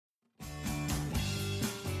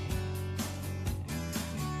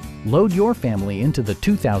Load your family into the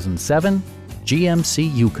 2007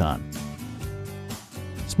 GMC Yukon.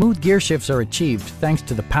 Smooth gear shifts are achieved thanks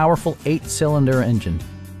to the powerful 8-cylinder engine,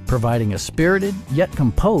 providing a spirited yet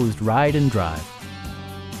composed ride and drive.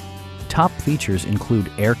 Top features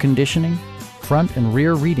include air conditioning, front and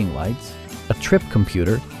rear reading lights, a trip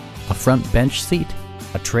computer, a front bench seat,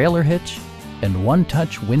 a trailer hitch, and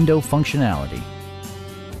one-touch window functionality.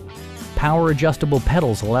 Power adjustable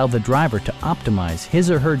pedals allow the driver to optimize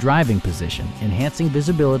his or her driving position, enhancing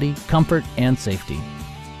visibility, comfort, and safety.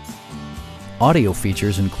 Audio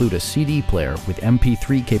features include a CD player with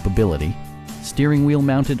MP3 capability, steering wheel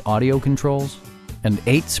mounted audio controls, and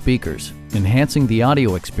 8 speakers, enhancing the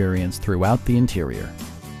audio experience throughout the interior.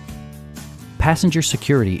 Passenger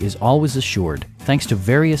security is always assured thanks to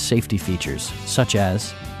various safety features such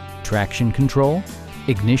as traction control,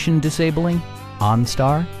 ignition disabling,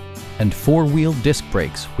 OnStar, and 4-wheel disc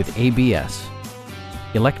brakes with ABS.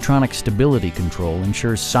 Electronic stability control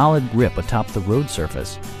ensures solid grip atop the road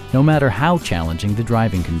surface, no matter how challenging the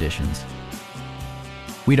driving conditions.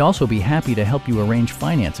 We'd also be happy to help you arrange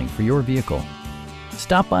financing for your vehicle.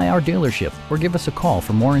 Stop by our dealership or give us a call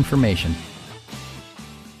for more information.